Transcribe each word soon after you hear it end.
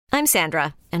I'm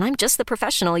Sandra, and I'm just the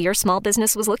professional your small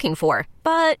business was looking for.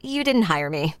 But you didn't hire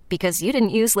me because you didn't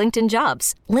use LinkedIn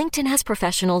Jobs. LinkedIn has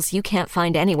professionals you can't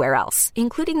find anywhere else,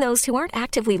 including those who aren't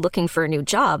actively looking for a new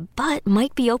job, but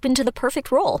might be open to the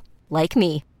perfect role, like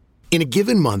me. In a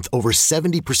given month, over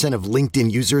 70% of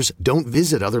LinkedIn users don't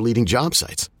visit other leading job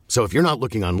sites. So if you're not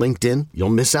looking on LinkedIn, you'll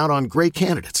miss out on great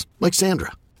candidates like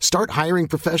Sandra. Start hiring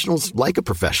professionals like a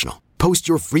professional. Post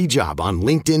your free job on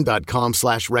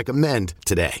linkedin.com/recommend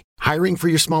today. Hiring for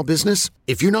your small business?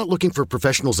 If you're not looking for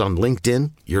professionals on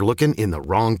LinkedIn, you're looking in the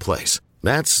wrong place.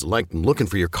 That's like looking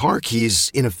for your car keys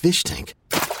in a fish tank.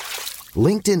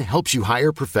 LinkedIn helps you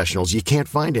hire professionals you can't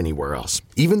find anywhere else,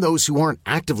 even those who aren't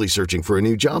actively searching for a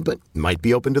new job but might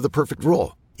be open to the perfect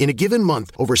role. In a given month,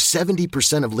 over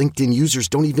 70% of LinkedIn users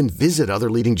don't even visit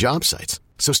other leading job sites.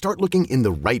 So start looking in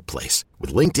the right place.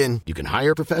 With LinkedIn, you can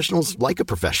hire professionals like a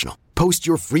professional. Post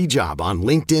your free job on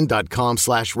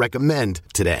linkedin.com/recommend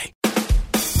today.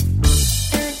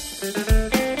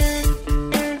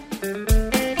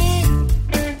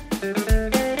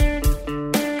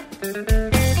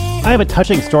 I have a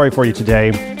touching story for you today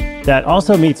that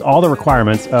also meets all the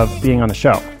requirements of being on the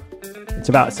show. It's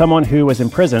about someone who was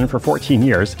in prison for 14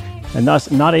 years and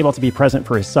thus not able to be present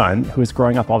for his son, who is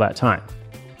growing up all that time.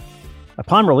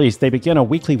 Upon release, they begin a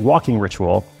weekly walking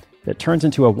ritual that turns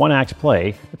into a one-act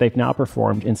play that they've now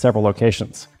performed in several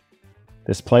locations.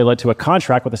 This play led to a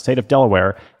contract with the state of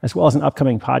Delaware, as well as an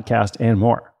upcoming podcast and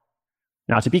more.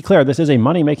 Now, to be clear, this is a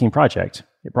money-making project.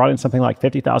 It brought in something like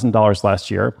 $50,000 last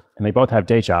year, and they both have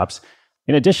day jobs,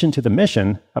 in addition to the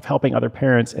mission of helping other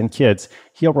parents and kids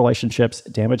heal relationships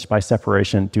damaged by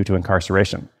separation due to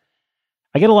incarceration.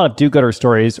 I get a lot of do-gooder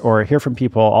stories or hear from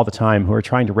people all the time who are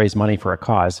trying to raise money for a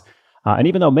cause. And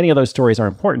even though many of those stories are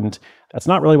important, that's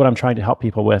not really what I'm trying to help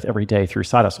people with every day through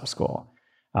Side Hustle School.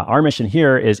 Our mission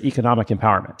here is economic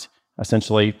empowerment,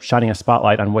 essentially shining a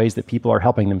spotlight on ways that people are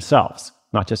helping themselves,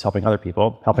 not just helping other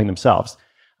people, helping themselves.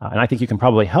 And I think you can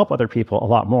probably help other people a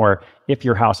lot more if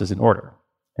your house is in order.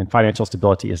 And financial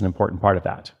stability is an important part of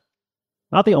that.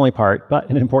 Not the only part, but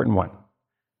an important one.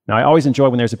 Now, I always enjoy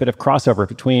when there's a bit of crossover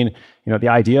between, the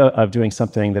idea of doing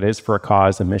something that is for a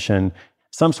cause, a mission,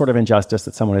 some sort of injustice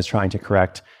that someone is trying to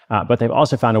correct, but they've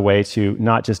also found a way to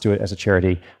not just do it as a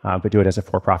charity, but do it as a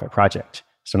for-profit project.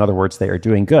 So in other words, they are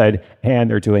doing good and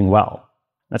they're doing well.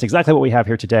 That's exactly what we have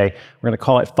here today. We're going to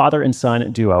call it Father and Son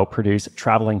Duo Produce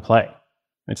Traveling Play.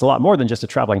 It's a lot more than just a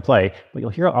traveling play, but you'll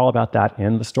hear all about that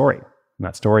in the story. And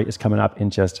that story is coming up in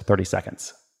just 30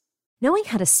 seconds. Knowing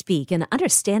how to speak and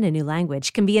understand a new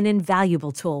language can be an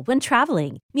invaluable tool when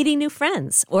traveling, meeting new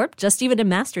friends, or just even to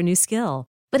master a new skill.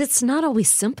 But it's not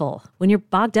always simple when you're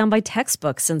bogged down by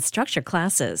textbooks and structured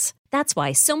classes. That's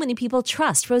why so many people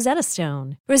trust Rosetta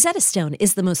Stone. Rosetta Stone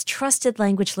is the most trusted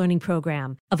language learning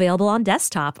program, available on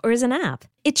desktop or as an app.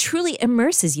 It truly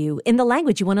immerses you in the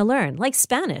language you want to learn, like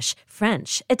Spanish,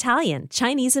 French, Italian,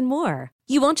 Chinese, and more.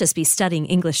 You won't just be studying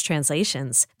English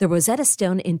translations. The Rosetta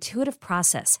Stone intuitive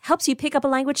process helps you pick up a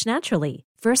language naturally,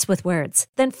 first with words,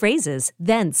 then phrases,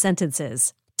 then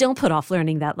sentences. Don't put off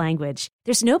learning that language.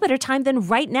 There's no better time than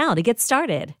right now to get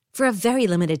started. For a very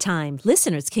limited time,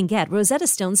 listeners can get Rosetta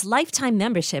Stone's lifetime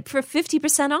membership for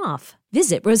 50% off.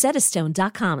 Visit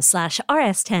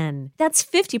rosettastone.com/rs10. That's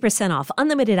 50% off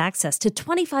unlimited access to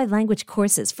 25 language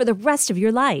courses for the rest of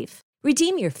your life.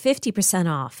 Redeem your 50%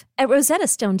 off at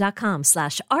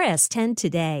rosettastone.com/rs10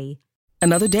 today.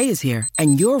 Another day is here,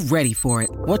 and you're ready for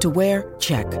it. What to wear?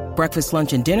 Check. Breakfast,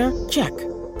 lunch, and dinner? Check.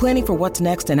 Planning for what's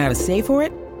next and how to save for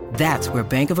it? That's where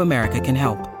Bank of America can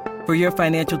help. For your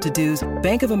financial to-dos,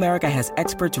 Bank of America has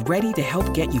experts ready to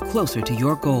help get you closer to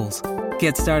your goals.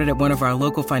 Get started at one of our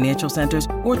local financial centers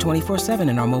or 24/7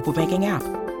 in our mobile banking app.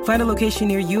 Find a location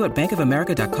near you at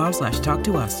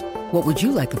bankofamerica.com/talktous. What would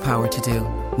you like the power to do?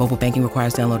 Mobile banking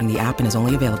requires downloading the app and is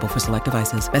only available for select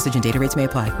devices. Message and data rates may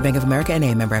apply. Bank of America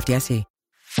N.A., member FDIC.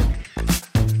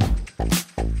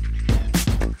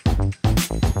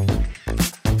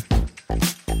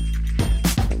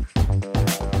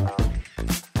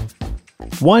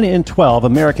 One in 12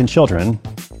 American children,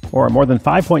 or more than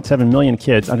 5.7 million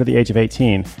kids under the age of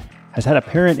 18, has had a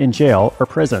parent in jail or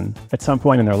prison at some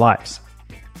point in their lives.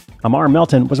 Amar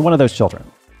Melton was one of those children.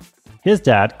 His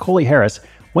dad, Coley Harris,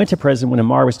 went to prison when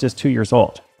Amar was just 2 years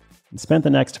old and spent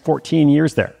the next 14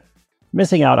 years there,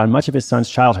 missing out on much of his son's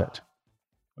childhood.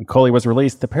 When Coley was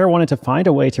released, the pair wanted to find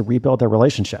a way to rebuild their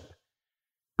relationship.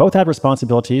 Both had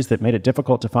responsibilities that made it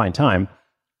difficult to find time,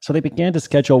 so they began to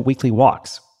schedule weekly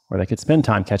walks where they could spend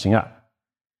time catching up.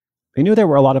 They knew there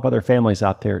were a lot of other families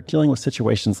out there dealing with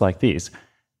situations like these,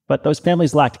 but those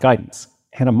families lacked guidance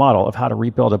and a model of how to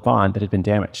rebuild a bond that had been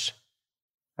damaged.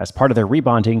 As part of their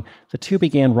rebonding, the two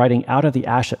began writing Out of the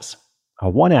Ashes, a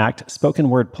one-act spoken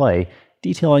word play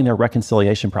detailing their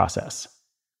reconciliation process.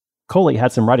 Coley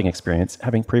had some writing experience,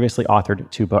 having previously authored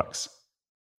 2 books.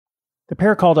 The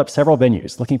pair called up several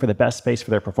venues looking for the best space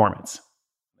for their performance.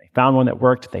 They found one that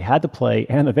worked. They had the play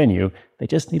and the venue. They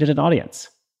just needed an audience.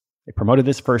 They promoted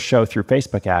this first show through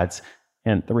Facebook ads,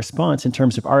 and the response in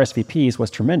terms of RSVPs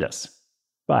was tremendous.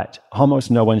 But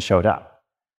almost no one showed up.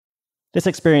 This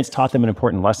experience taught them an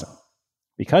important lesson.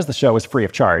 Because the show was free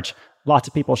of charge, lots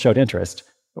of people showed interest,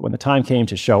 but when the time came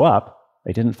to show up,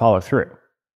 they didn't follow through.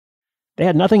 They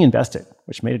had nothing invested,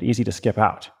 which made it easy to skip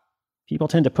out. People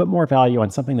tend to put more value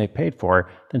on something they paid for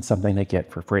than something they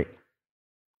get for free.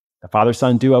 The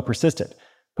father-son duo persisted,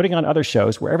 putting on other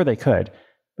shows wherever they could,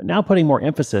 but now putting more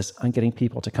emphasis on getting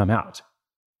people to come out.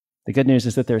 The good news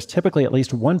is that there's typically at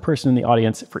least one person in the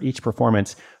audience for each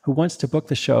performance who wants to book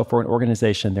the show for an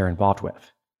organization they're involved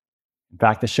with. In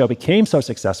fact, the show became so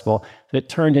successful that it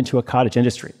turned into a cottage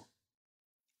industry.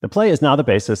 The play is now the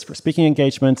basis for speaking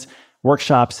engagements,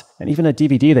 workshops, and even a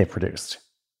DVD they produced.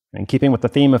 In keeping with the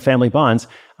theme of family bonds,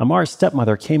 Amar's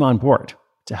stepmother came on board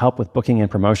to help with booking and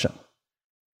promotion.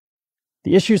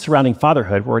 The issues surrounding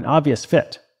fatherhood were an obvious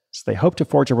fit, so they hope to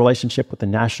forge a relationship with the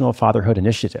National Fatherhood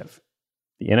Initiative.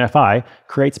 The NFI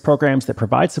creates programs that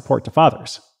provide support to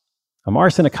fathers. Amar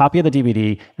sent a copy of the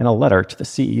DVD and a letter to the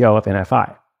CEO of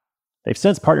NFI. They've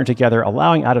since partnered together,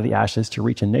 allowing Out of the Ashes to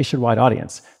reach a nationwide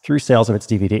audience through sales of its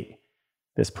DVD.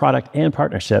 This product and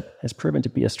partnership has proven to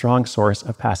be a strong source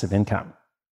of passive income.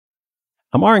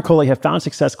 Amar and Coley have found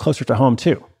success closer to home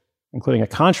too, including a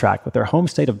contract with their home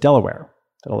state of Delaware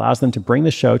that allows them to bring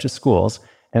the show to schools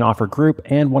and offer group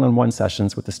and one-on-one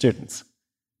sessions with the students.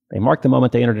 They marked the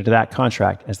moment they entered into that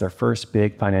contract as their first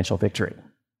big financial victory.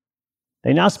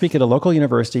 They now speak at a local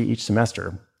university each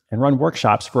semester and run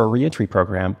workshops for a reentry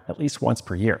program at least once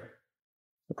per year.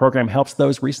 The program helps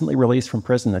those recently released from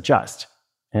prison adjust,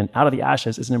 and Out of the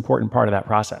Ashes is an important part of that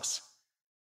process.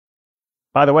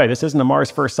 By the way, this isn't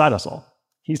Amar's first side hustle.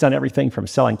 He's done everything from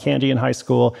selling candy in high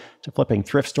school to flipping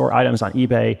thrift store items on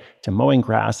eBay to mowing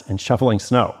grass and shoveling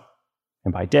snow.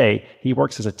 And by day, he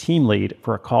works as a team lead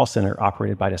for a call center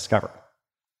operated by Discover.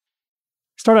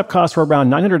 Startup costs were around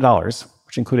 $900,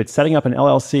 which included setting up an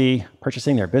LLC,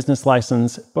 purchasing their business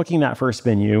license, booking that first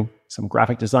venue, some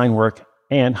graphic design work,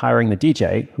 and hiring the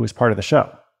DJ who was part of the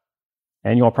show.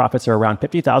 Annual profits are around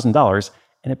 $50,000,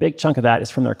 and a big chunk of that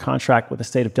is from their contract with the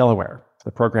state of Delaware for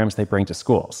the programs they bring to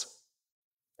schools.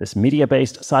 This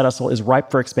media-based side hustle is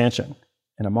ripe for expansion,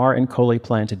 and Amar and Coley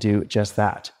plan to do just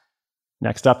that.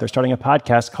 Next up, they're starting a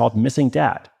podcast called Missing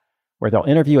Dad, where they'll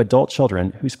interview adult children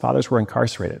whose fathers were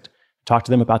incarcerated, talk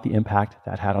to them about the impact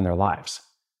that had on their lives.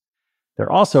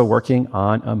 They're also working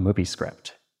on a movie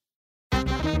script.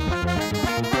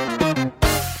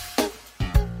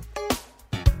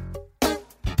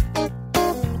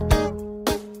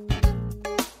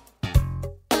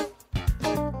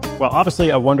 Well, obviously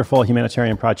a wonderful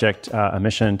humanitarian project, a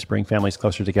mission to bring families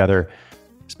closer together,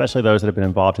 especially those that have been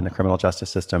involved in the criminal justice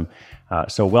system.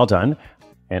 So well done,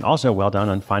 and also well done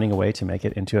on finding a way to make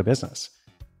it into a business.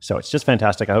 So it's just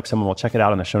fantastic. I hope someone will check it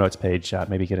out on the show notes page,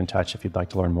 maybe get in touch if you'd like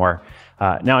to learn more.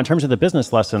 Now, in terms of the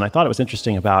business lesson, I thought it was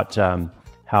interesting about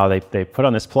how they put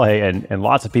on this play and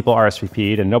lots of people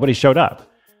RSVP'd and nobody showed up.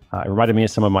 It reminded me of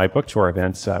some of my book tour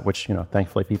events, which,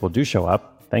 thankfully people do show up.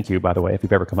 Thank you, by the way, if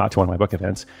you've ever come out to one of my book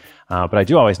events. But I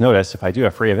do always notice if I do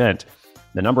a free event,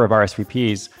 the number of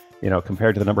RSVPs,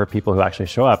 compared to the number of people who actually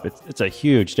show up, it's a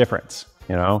huge difference.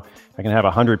 I can have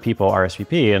 100 people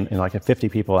RSVP and like if 50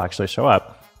 people actually show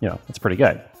up, it's pretty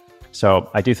good. So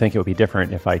I do think it would be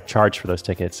different if I charge for those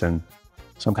tickets. And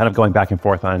so I'm kind of going back and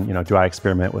forth on, do I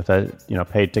experiment with a,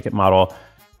 paid ticket model?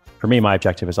 For me, my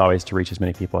objective is always to reach as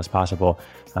many people as possible.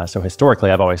 So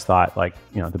historically, I've always thought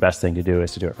the best thing to do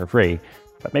is to do it for free.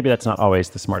 But maybe that's not always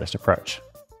the smartest approach.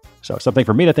 So something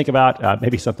for me to think about,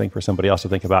 maybe something for somebody else to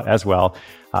think about as well.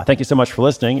 Thank you so much for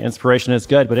listening. Inspiration is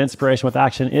good, but inspiration with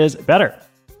action is better.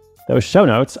 Those show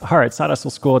notes are at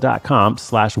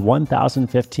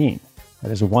sidehustleschool.com/1015.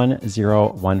 That is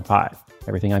 1015.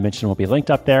 Everything I mentioned will be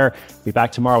linked up there. We'll be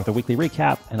back tomorrow with a weekly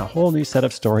recap and a whole new set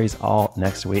of stories all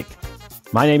next week.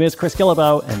 My name is Chris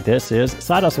Guillebeau, and this is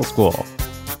Side Hustle School.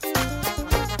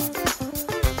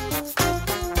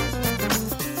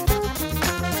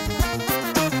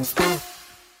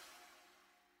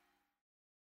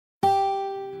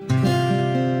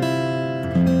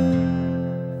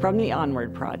 From the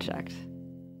Onward Project.